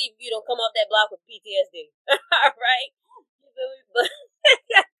 See if you don't come off that block with PTSD. All right? You feel me? But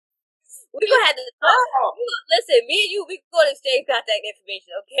we gonna have to talk. Listen, me and you, we go to exchange contact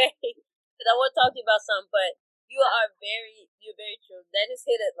information, okay? Because I want to talk to you about something, but you're very true. That just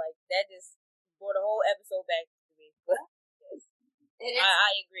hit it like that. Just brought the whole episode back to me. But yes,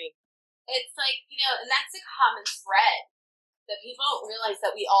 I agree. It's like and that's a common thread that people don't realize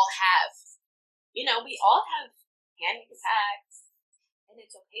that we all have. We all have panic attacks. And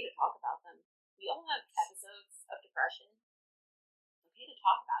it's okay to talk about them. We all have episodes of depression. It's okay to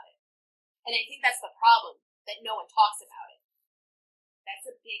talk about it. And I think that's the problem, that no one talks about it. That's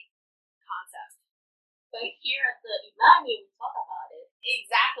a big concept. But here at the Imani, we talk about it.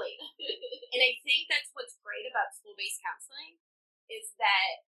 Exactly. And I think that's what's great about school-based counseling is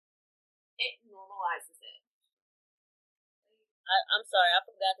that it normalizes it. I'm sorry, I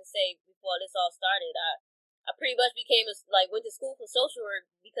forgot to say before this all started, I pretty much went to school for social work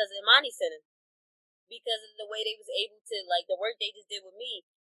because of the Imani Center. Because of the way they was able to, the work they just did with me.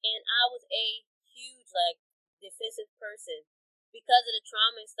 And I was a huge, defensive person. Because of the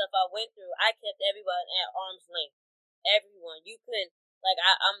trauma and stuff I went through, I kept everyone at arm's length. Everyone. You couldn't,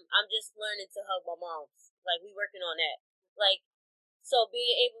 I'm just learning to hug my moms. We working on that. So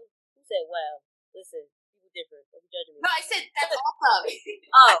being able, who said, wow, listen, people different. Don't be judging me. No, I said that's awesome.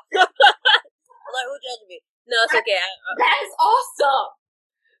 Oh. Who judging me? No, it's okay. That is awesome.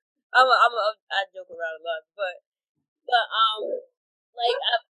 I joke around a lot, but I'm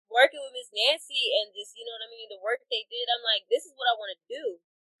working with Miss Nancy and just the work they did. I'm like, this is what I want to do.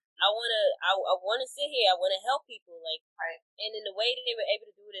 I want to sit here. I want to help people, and in the way they were able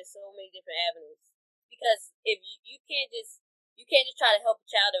to do it in so many different avenues. Because if you can't just try to help a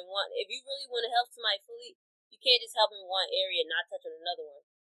child in one. If you really want to help somebody fully, you can't just help them in one area and not touch on another one.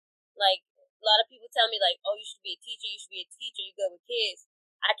 A lot of people tell me, oh, you should be a teacher, you're good with kids.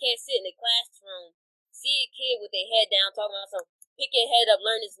 I can't sit in the classroom, see a kid with their head down, talking about something, pick your head up,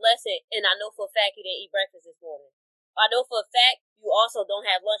 learn this lesson, and I know for a fact you didn't eat breakfast this morning. I know for a fact you also don't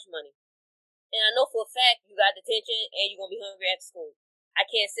have lunch money. And I know for a fact you got detention and you're going to be hungry after school. I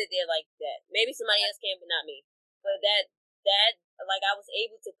can't sit there like that. Maybe somebody else can, but not me. But that like I was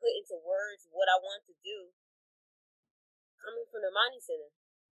able to put into words what I want to do coming from the Imani Center.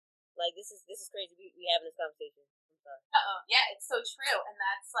 Like this is crazy. We having this conversation. I'm sorry. Yeah, it's so true, and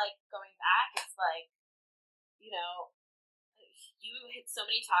that's like going back. It's like, you know, you hit so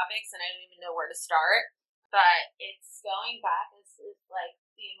many topics, and I don't even know where to start. But it's going back. It's like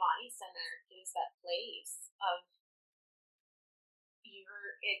the Imani Center is that place of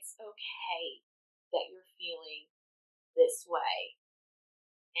it's okay that you're feeling this way,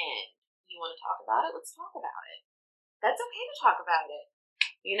 and you want to talk about it. Let's talk about it. That's okay to talk about it,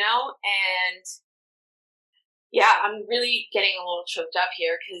 you know. And yeah, I'm really getting a little choked up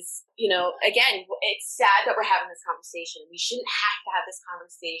here because, you know, again, it's sad that we're having this conversation. We shouldn't have to have this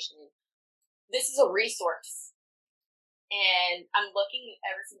conversation. This is a resource. And I'm looking at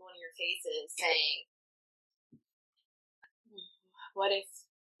every single one of your faces saying, what if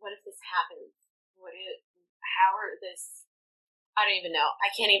this happens? I don't even know.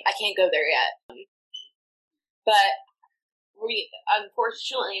 I can't go there yet. But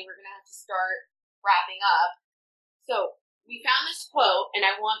unfortunately, we're going to have to start wrapping up. So we found this quote, and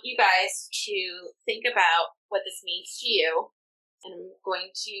I want you guys to think about what this means to you. And I'm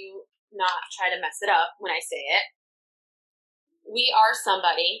going to not try to mess it up when I say it. We are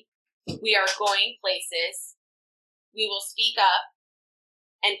somebody. We are going places. We will speak up.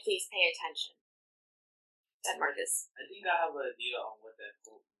 And please pay attention. That Marcus. I think I have an idea on what that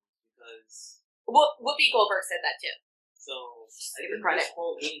quote means because Whoopi Goldberg said that too. So I think this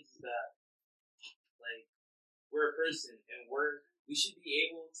quote means that like we're a person and we should be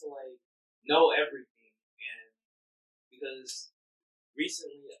able to like know everything, and because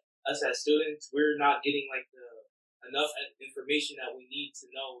recently us as students we're not getting like the enough information that we need to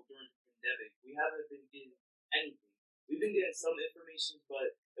know during the pandemic. We haven't been getting anything. We've been getting some information,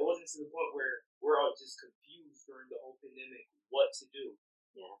 but it wasn't to the point where we're all just confused during the whole pandemic what to do.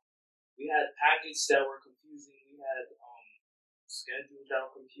 Yeah. We had packets that were confusing. We had schedules that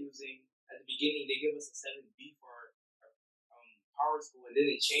were confusing. At the beginning, they gave us a 7B for our power school, and then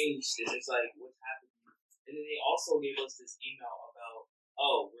it changed, and it's like, what's happening? And then they also gave us this email about,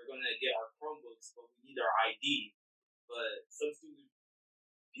 oh, we're going to get our Chromebooks, but we need our ID. But some students,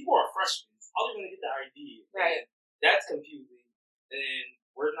 people are freshmen. How are they going to get the ID? Right. And that's confusing. And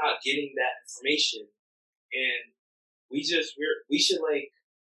we're not getting that information. And we need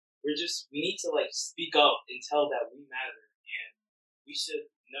to like speak up and tell that we matter. And we should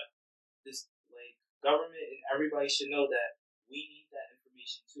know this, like, government and everybody should know that we need that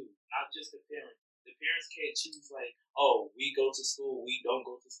information too. Not just the parents. The parents can't choose like, oh, we go to school, we don't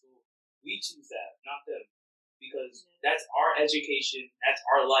go to school. We choose that, not them. Because that's our education, that's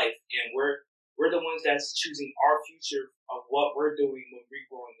our life, and we're the ones that's choosing our future of what we're doing when we're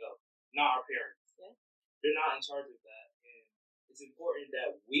growing up, not our parents. Yeah. They're not in charge of that, and it's important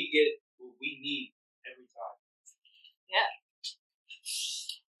that we get what we need every time. Yeah.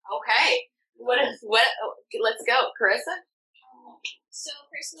 Okay. Let's go, Carissa. So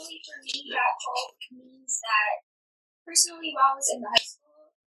personally, for me, that quote means that personally, while I was in high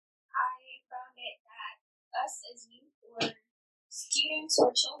school, I found it that us as youth or students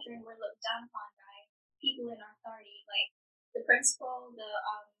or children were looked down upon by people in authority, like the principal, the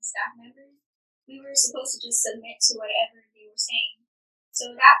staff members. We were supposed to just submit to whatever they were saying.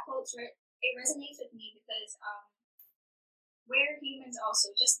 So that quote, it resonates with me because we're humans also.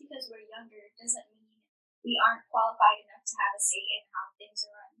 Just because we're younger doesn't mean we aren't qualified enough to have a say in how things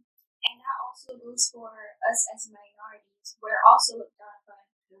are run. And that also goes for us as minorities. We're also looked down upon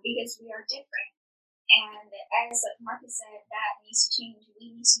because we are different. And as Marcus said, that needs to change.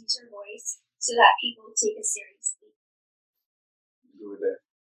 We need to use our voice so that people take us seriously. Agree with that.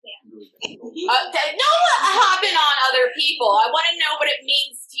 Yeah. No hopping on other people. I want to know what it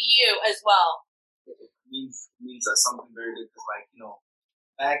means to you as well. It means something very good because, like, you know,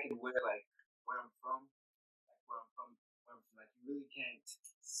 back in where I'm from, like, you really can't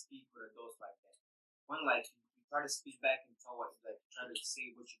speak with adults like that. When like you try to speak back and tell what, like, try to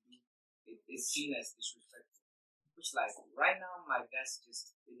say what you do, it's seen as disrespectful. Which, like, right now I'm like, that's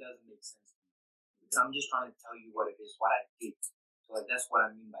just, it doesn't make sense to me. So I'm just trying to tell you what it is, what I did. So like that's what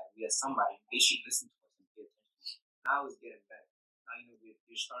I mean by we as somebody, they should listen to us and pay attention. Now it's getting better. Now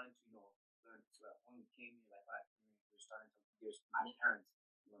we're starting to learn. When we came here, like when I came here, we're starting to hear my parents,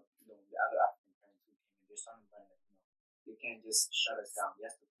 the other African parents who came in, they're starting to learn that they can't just shut us down. We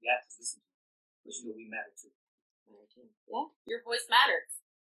have to listen to them, because we matter too. Yeah, your voice matters.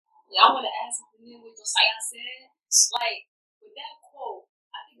 Yeah, I want to ask something with Josiah said. Like, with that quote,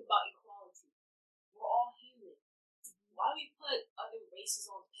 I think about equality. We're all human. Why do we put other races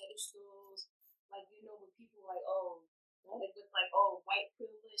on pedestals? Like, when people are like, oh, like with like, oh, white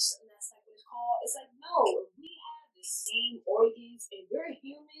privilege, and that's like what it's called. It's like, no, we have the same organs, and you're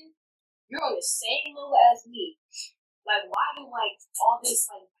human. You're on the same level as me. Like, why do like all this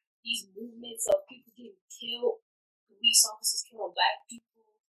like these movements of people getting killed, police officers killing black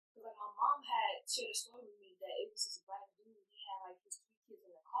people? Because like my mom had shared a story with me that it was this black dude. He had like his 3 kids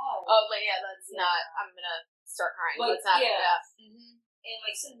in the car. Oh, but yeah, that's not. I'm gonna start crying. But That's not. yeah. Mm-hmm. And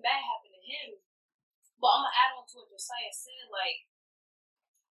like something bad happened to him. But I'm gonna add on to what Josiah said. Like,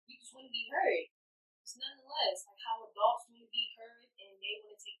 we just want to be heard. It's nonetheless like how adults want to be heard and they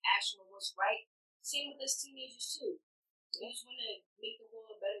want to take action on what's right. Same with us teenagers too. We just want to make the world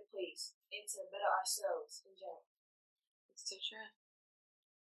a better place and to better ourselves in general. It's so true.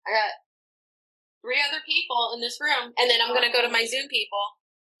 I got 3 other people in this room, and then I'm gonna go to my Zoom people.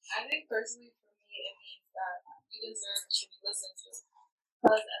 I think personally for me, it means that we deserve to be listened to.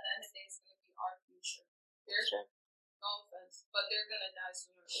 Because at the end of the day, it's going to be our future. They're, no offense, but they're going to die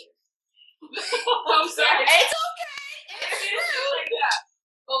sooner or later. I'm sorry. It's okay. It's true. Like that.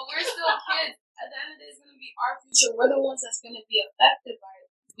 But we're still kids. At the end of the day, it's going to be our future. We're the ones that's going to be affected by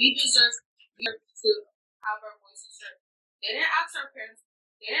it. We deserve to have our voices heard. They didn't ask our parents.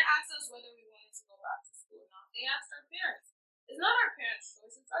 They didn't ask us whether we wanted to go back to school or not. They asked our parents. It's not our parents'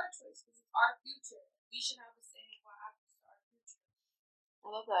 choice. It's our choice because it's our future. We should have a say in what happens to our future. I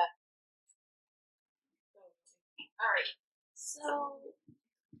love that. Alright. So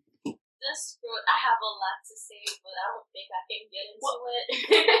this road, I have a lot to say, but I don't think I can get into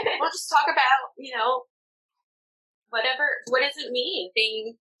it. We'll just talk about, whatever. What does it mean?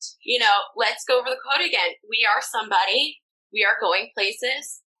 Let's go over the quote again. We are somebody. We are going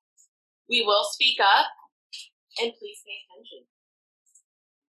places. We will speak up. And please pay attention.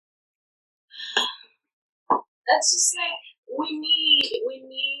 That's just like we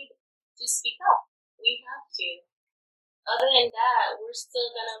need to speak up. We have to. Other than that, we're still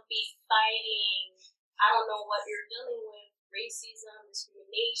gonna be fighting. I don't know what you're dealing with: racism,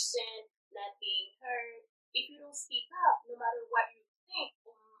 discrimination, not being heard. If you don't speak up, no matter what you think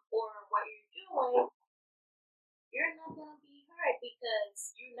or what you're doing, you're not gonna be heard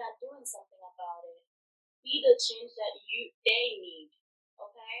because you're not doing something about it. Be the change that they need.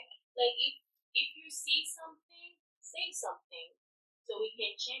 Okay? Like if you see something, say something so we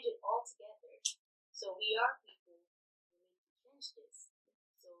can change it all together. So we are people who need to change this.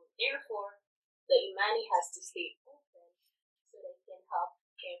 So therefore, the Imani has to stay open so they can help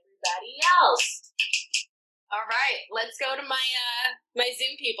everybody else. All right, let's go to my my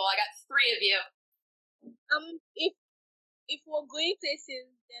Zoom people. I got 3 of you. If we're going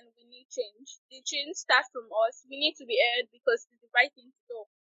places, then we need change. The change starts from us. We need to be heard because it's the right thing to do.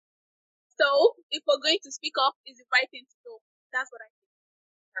 So, if we're going to speak up, it's the right thing to do. That's what I think.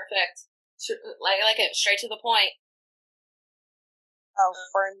 Perfect. I like it. Straight to the point. Oh,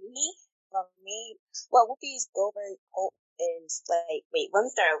 for me, well, Whoopi's Goldberg quote is like, wait, let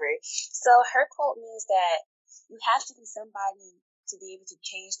me start over. So her quote means that you have to be somebody to be able to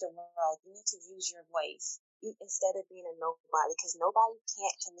change the world. You need to use your voice instead of being a nobody, because nobody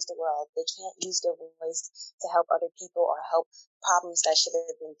can't change the world. They can't use their voice to help other people or help problems that should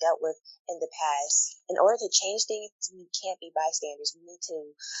have been dealt with in the past. In order to change things, we can't be bystanders. We need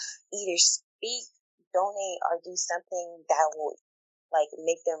to either speak, donate, or do something that will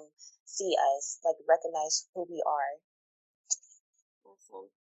make them see us, recognize who we are. Awesome.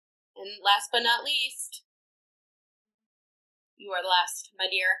 And last but not least, you are last, my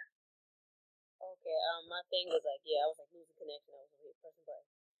dear. Okay, my thing was I was losing connection. I was a weird person, but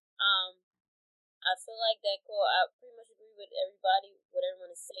I feel like that quote. I pretty much agree with everybody, what everyone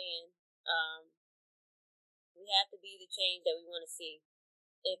is saying. We have to be the change that we want to see.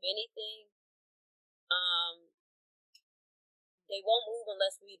 If anything, they won't move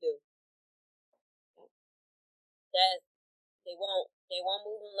unless we do. That they won't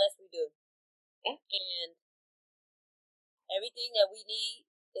move unless we do. Yeah. And everything that we need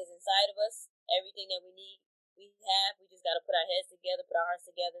is inside of us. Everything that we need, we have. We just got to put our heads together, put our hearts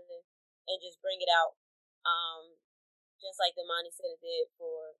together, and just bring it out. Just like the Imani Center did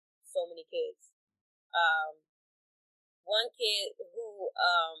for so many kids. One kid who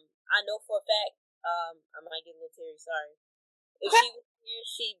I know for a fact, I might get a little teary, sorry. If she was here,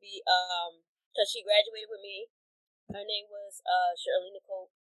 she'd be, because she graduated with me. Her name was Shirley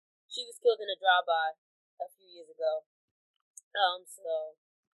Nicole. She was killed in a drive-by a few years ago.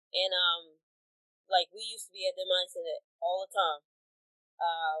 We used to be at the Imani Center all the time.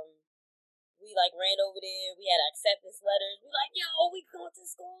 We ran over there. We had acceptance letters. We yo, we going to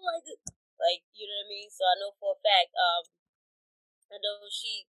school like this. You know what I mean? So I know for a fact, I know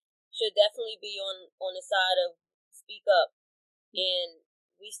she should definitely be on the side of speak up, and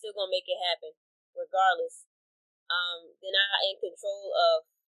we still gonna make it happen, regardless. They're not in control of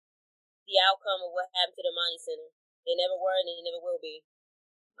the outcome of what happened to the Imani Center. They never were, and they never will be.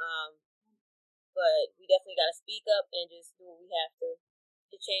 But we definitely gotta speak up and just do what we have to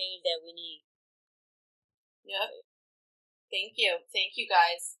change that we need. Yep. Thank you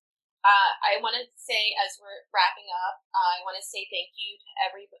guys. I want to say, as we're wrapping up, I want to say thank you to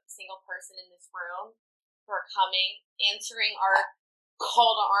every single person in this room for coming, answering our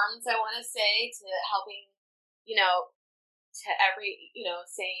call to arms, I want to say, to helping, to every,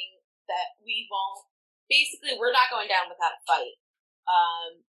 saying that we won't, basically, we're not going down without a fight.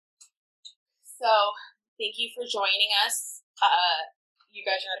 So, thank you for joining us. You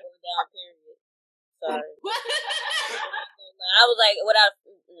guys are not going down, period. Sorry. I was like,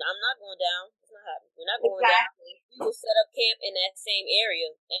 I'm not going down. It's not happening. We're not going down. We will set up camp in that same area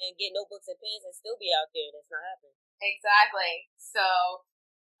and get notebooks and pens and still be out there. That's not happening. Exactly. So,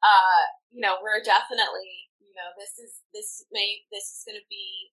 we're definitely, this is going to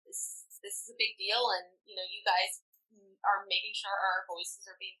be, this is a big deal, and, you guys are making sure our voices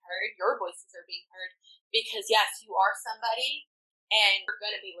are being heard, your voices are being heard, because yes, you are somebody, and you're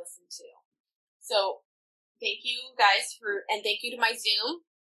going to be listened to. So, thank you guys and thank you to my Zoom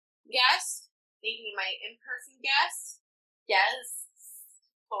guest, thank you to my in-person guest, yes,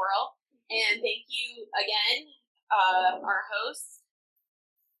 plural, and thank you again, our hosts.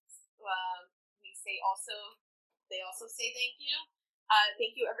 They also say thank you.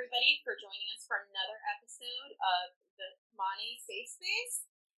 Thank you everybody for joining us for another episode of the Imani Safe Space,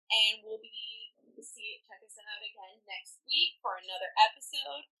 and check us out again next week for another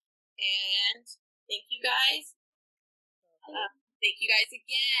episode. And thank you guys. Thank you guys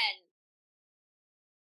again.